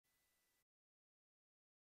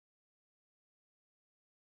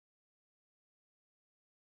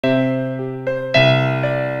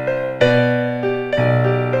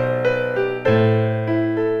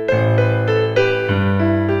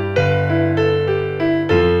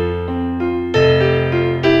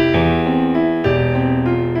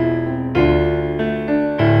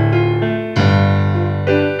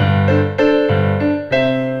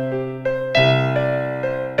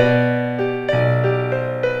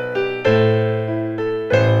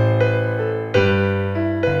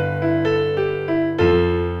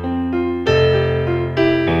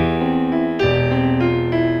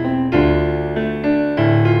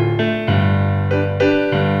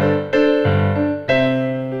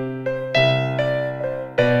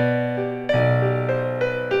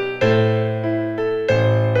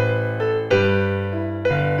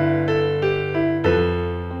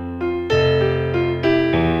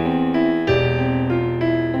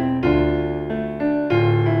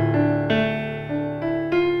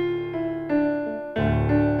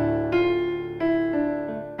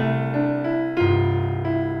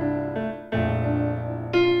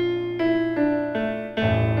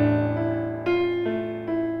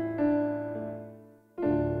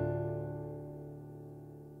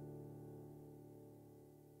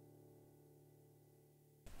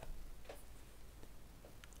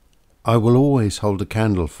I will always hold a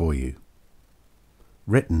candle for you.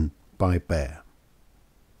 Written by Bear.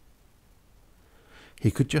 He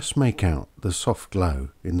could just make out the soft glow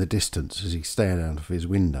in the distance as he stared out of his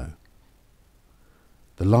window.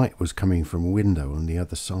 The light was coming from a window on the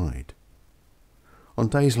other side. On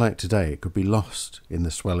days like today, it could be lost in the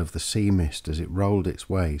swell of the sea mist as it rolled its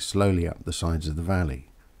way slowly up the sides of the valley.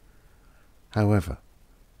 However,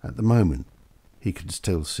 at the moment, he could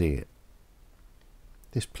still see it.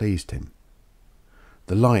 This pleased him.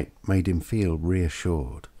 The light made him feel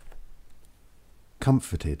reassured,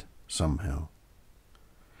 comforted somehow.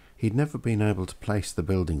 He'd never been able to place the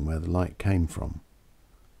building where the light came from.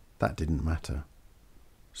 That didn't matter,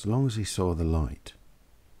 so long as he saw the light.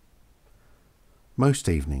 Most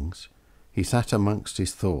evenings, he sat amongst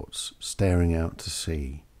his thoughts, staring out to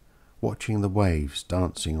sea, watching the waves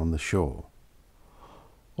dancing on the shore.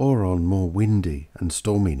 Or on more windy and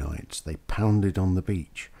stormy nights, they pounded on the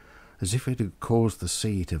beach, as if it had caused the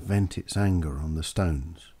sea to vent its anger on the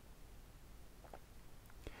stones.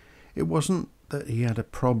 It wasn't that he had a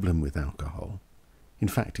problem with alcohol. In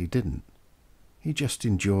fact, he didn't. He just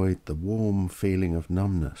enjoyed the warm feeling of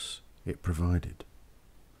numbness it provided.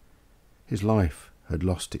 His life had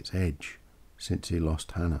lost its edge since he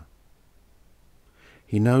lost Hannah.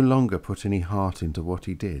 He no longer put any heart into what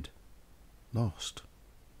he did. Lost.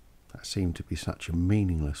 That seemed to be such a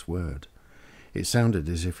meaningless word. It sounded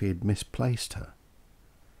as if he had misplaced her.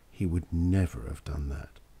 He would never have done that.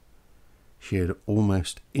 She had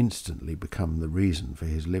almost instantly become the reason for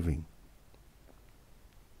his living.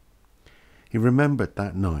 He remembered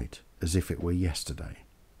that night as if it were yesterday.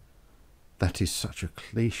 That is such a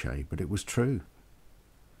cliché, but it was true.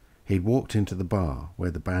 He'd walked into the bar where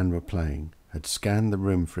the band were playing, had scanned the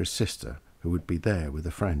room for his sister, who would be there with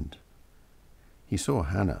a friend. He saw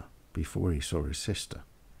Hannah before he saw his sister.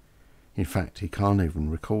 In fact, he can't even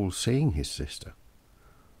recall seeing his sister.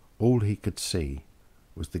 All he could see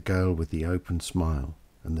was the girl with the open smile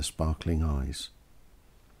and the sparkling eyes.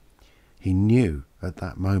 He knew at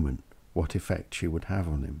that moment what effect she would have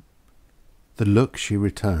on him. The look she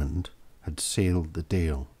returned had sealed the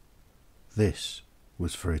deal. This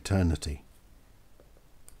was for eternity.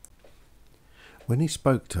 When he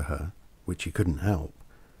spoke to her, which he couldn't help,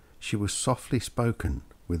 she was softly spoken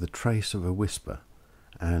with a trace of a whisper,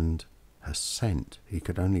 and her scent he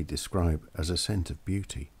could only describe as a scent of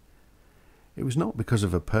beauty. It was not because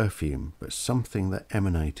of her perfume, but something that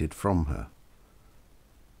emanated from her.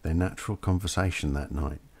 Their natural conversation that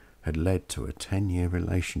night had led to a 10-year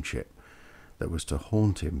relationship that was to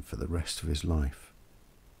haunt him for the rest of his life.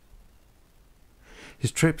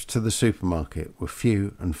 His trips to the supermarket were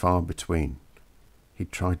few and far between.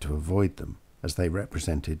 He'd tried to avoid them, as they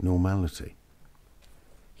represented normality.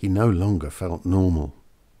 He no longer felt normal.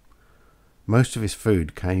 Most of his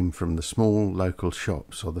food came from the small local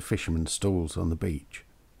shops or the fishermen's stalls on the beach.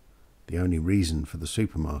 The only reason for the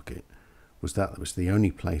supermarket was that it was the only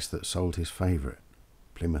place that sold his favourite,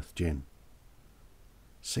 Plymouth gin.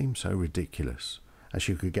 Seemed so ridiculous, as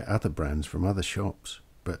you could get other brands from other shops,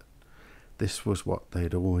 but this was what they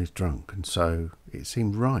had always drunk, and so it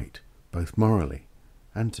seemed right, both morally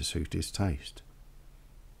and to suit his taste.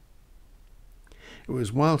 It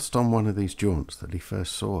was whilst on one of these jaunts that he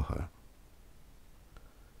first saw her.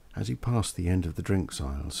 As he passed the end of the drinks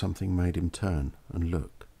aisle, something made him turn and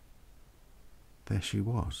look. There she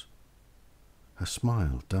was, her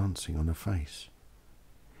smile dancing on her face.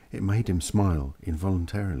 It made him smile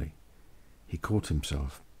involuntarily. He caught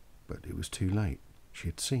himself, but it was too late. She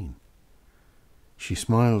had seen. She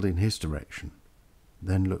smiled in his direction,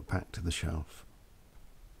 then looked back to the shelf.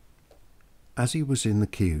 As he was in the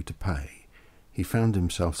queue to pay, he found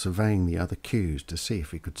himself surveying the other queues to see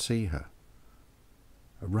if he could see her.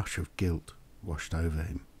 A rush of guilt washed over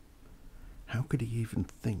him. How could he even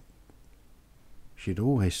think? She had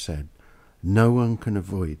always said, no one can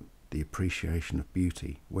avoid the appreciation of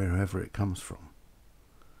beauty wherever it comes from.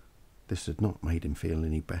 This had not made him feel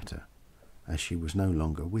any better, as she was no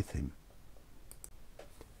longer with him.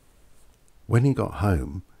 When he got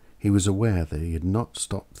home, he was aware that he had not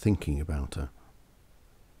stopped thinking about her.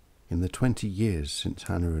 In the 20 years since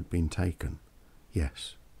Hannah had been taken,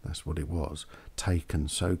 yes, that's what it was, taken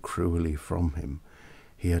so cruelly from him,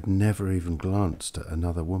 he had never even glanced at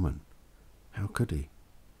another woman. How could he?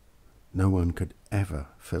 No one could ever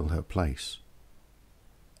fill her place.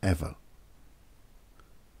 Ever.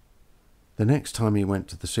 The next time he went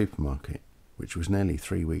to the supermarket, which was nearly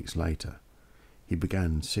 3 weeks later, he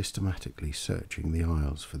began systematically searching the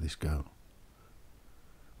aisles for this girl.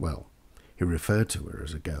 Well, he referred to her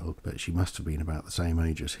as a girl, but she must have been about the same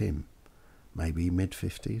age as him, maybe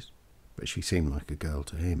mid-50s, but she seemed like a girl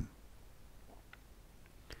to him.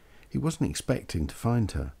 He wasn't expecting to find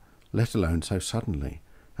her, let alone so suddenly,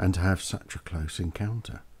 and to have such a close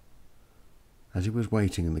encounter. As he was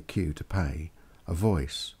waiting in the queue to pay, a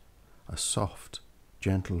voice, a soft,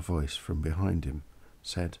 gentle voice from behind him,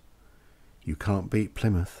 said, "You can't beat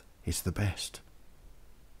Plymouth, it's the best."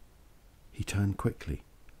 He turned quickly,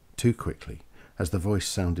 too quickly, as the voice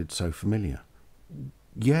sounded so familiar.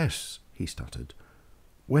 "Yes," he stuttered.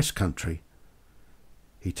 "West Country."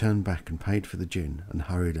 He turned back and paid for the gin and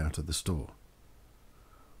hurried out of the store.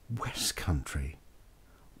 West Country.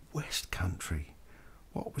 West Country.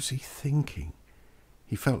 What was he thinking?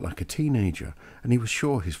 He felt like a teenager, and he was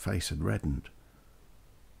sure his face had reddened.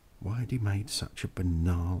 Why had he made such a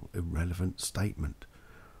banal, irrelevant statement?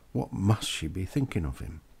 What must she be thinking of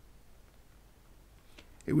him?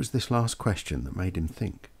 It was this last question that made him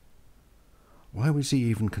think. Why was he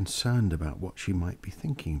even concerned about what she might be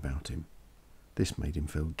thinking about him? This made him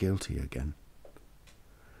feel guilty again.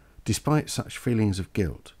 Despite such feelings of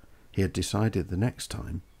guilt, he had decided the next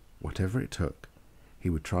time, whatever it took, he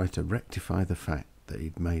would try to rectify the fact that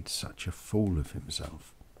he'd made such a fool of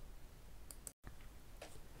himself.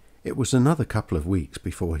 It was another couple of weeks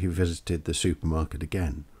before he visited the supermarket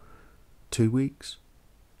again. 2 weeks?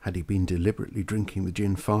 Had he been deliberately drinking the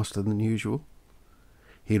gin faster than usual?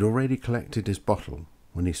 He had already collected his bottle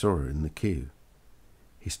when he saw her in the queue.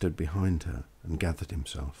 He stood behind her and gathered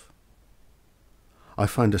himself. "I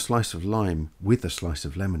find a slice of lime with a slice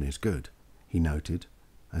of lemon is good," he noted,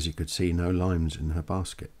 as he could see no limes in her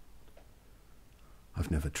basket.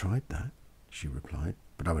 "I've never tried that," she replied,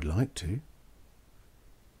 "but I would like to."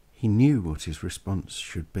 He knew what his response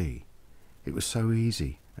should be. It was so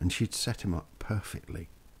easy, and she'd set him up perfectly.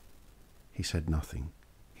 He said nothing.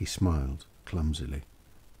 He smiled clumsily.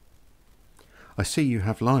 "I see you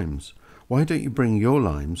have limes. Why don't you bring your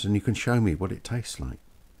limes and you can show me what it tastes like?"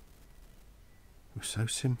 It was so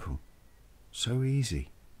simple, so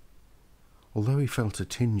easy. Although he felt a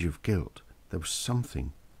tinge of guilt, there was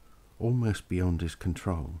something, almost beyond his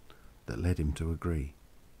control, that led him to agree.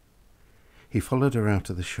 He followed her out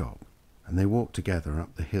of the shop, and they walked together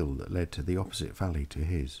up the hill that led to the opposite valley to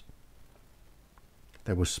his.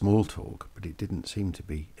 There was small talk, but it didn't seem to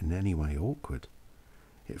be in any way awkward.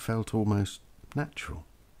 It felt almost natural,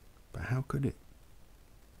 but how could it?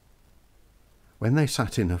 When they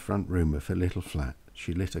sat in her front room of her little flat,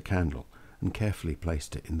 she lit a candle and carefully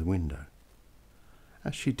placed it in the window.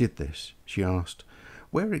 As she did this, she asked,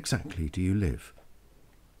 "Where exactly do you live?"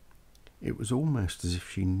 It was almost as if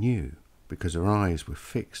she knew, because her eyes were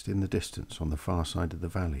fixed in the distance on the far side of the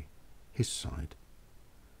valley, his side,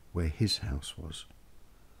 where his house was.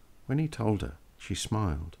 When he told her, she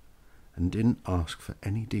smiled and didn't ask for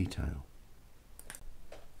any detail.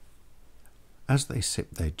 As they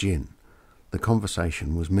sipped their gin, the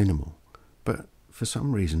conversation was minimal, but for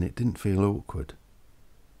some reason it didn't feel awkward.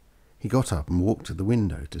 He got up and walked to the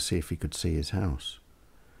window to see if he could see his house.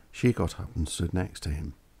 She got up and stood next to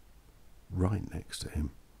him, right next to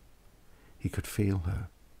him. He could feel her.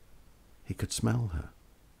 He could smell her.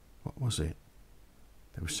 What was it?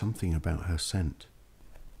 There was something about her scent.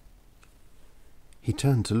 He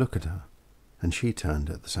turned to look at her, and she turned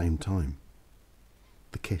at the same time.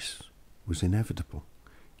 The kiss was inevitable,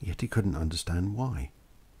 yet he couldn't understand why.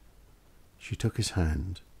 She took his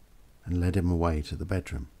hand and led him away to the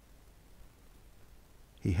bedroom.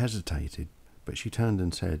 He hesitated, but she turned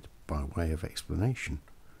and said, by way of explanation,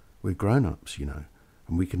 "We're grown-ups, you know,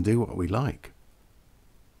 and we can do what we like."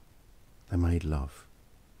 They made love.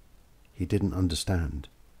 He didn't understand.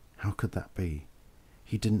 How could that be?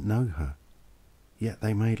 He didn't know her, yet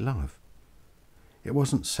they made love. It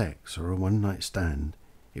wasn't sex or a one-night stand.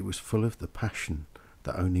 It was full of the passion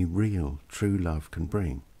that only real, true love can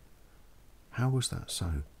bring. How was that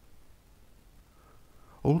so?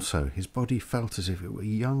 Also, his body felt as if it were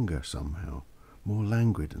younger somehow, more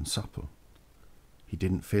languid and supple. He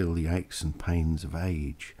didn't feel the aches and pains of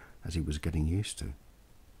age as he was getting used to.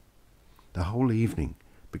 The whole evening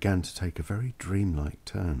began to take a very dreamlike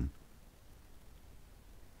turn.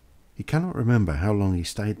 He cannot remember how long he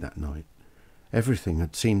stayed that night. Everything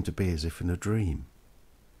had seemed to be as if in a dream.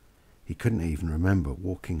 He couldn't even remember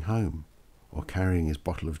walking home or carrying his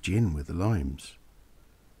bottle of gin with the limes.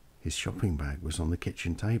 His shopping bag was on the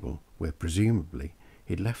kitchen table, where presumably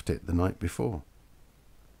he'd left it the night before.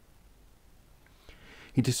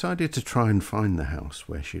 He decided to try and find the house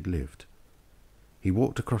where she'd lived. He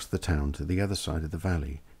walked across the town to the other side of the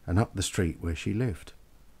valley and up the street where she lived.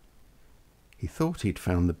 He thought he'd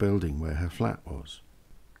found the building where her flat was.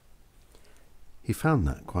 He found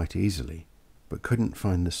that quite easily, but couldn't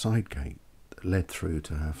find the side gate that led through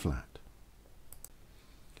to her flat.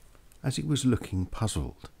 As he was looking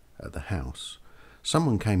puzzled at the house,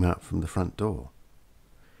 someone came out from the front door.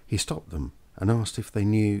 He stopped them and asked if they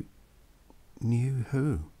knew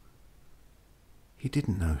who? He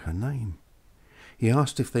didn't know her name. He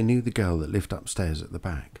asked if they knew the girl that lived upstairs at the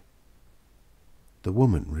back. The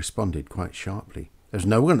woman responded quite sharply. There's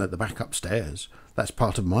no one at the back upstairs. That's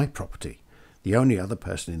part of my property. The only other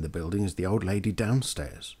person in the building is the old lady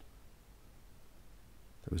downstairs.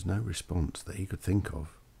 There was no response that he could think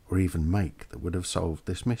of, or even make, that would have solved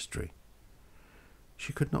this mystery.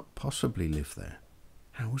 She could not possibly live there.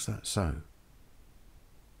 How was that so?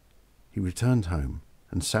 He returned home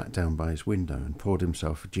and sat down by his window and poured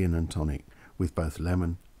himself a gin and tonic with both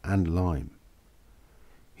lemon and lime.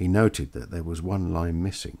 He noted that there was one lime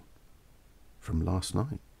missing from last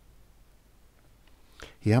night.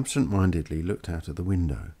 He absent-mindedly looked out of the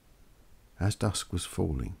window. As dusk was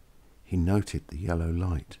falling, he noted the yellow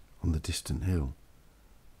light on the distant hill.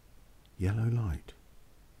 Yellow light.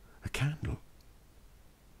 A candle.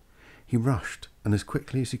 He rushed, and as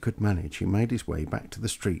quickly as he could manage, he made his way back to the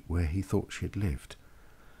street where he thought she had lived.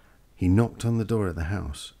 He knocked on the door of the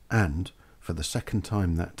house, and, for the second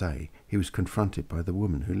time that day, he was confronted by the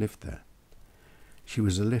woman who lived there. She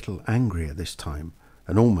was a little angrier this time,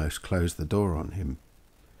 and almost closed the door on him.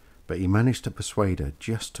 But he managed to persuade her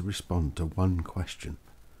just to respond to one question.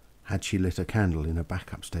 Had she lit a candle in a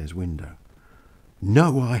back upstairs window?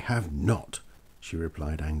 "No, I have not," she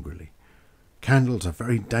replied angrily. "Candles are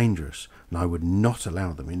very dangerous, and I would not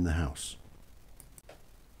allow them in the house."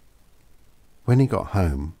 When he got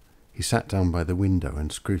home, he sat down by the window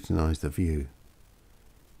and scrutinized the view.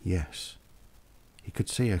 Yes, he could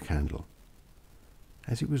see a candle.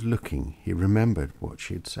 As he was looking, he remembered what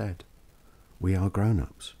she had said. "We are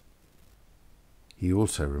grown-ups." He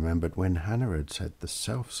also remembered when Hannah had said the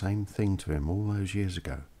self-same thing to him all those years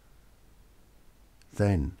ago.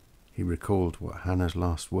 Then he recalled what Hannah's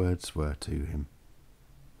last words were to him.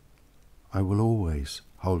 "I will always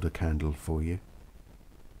hold a candle for you."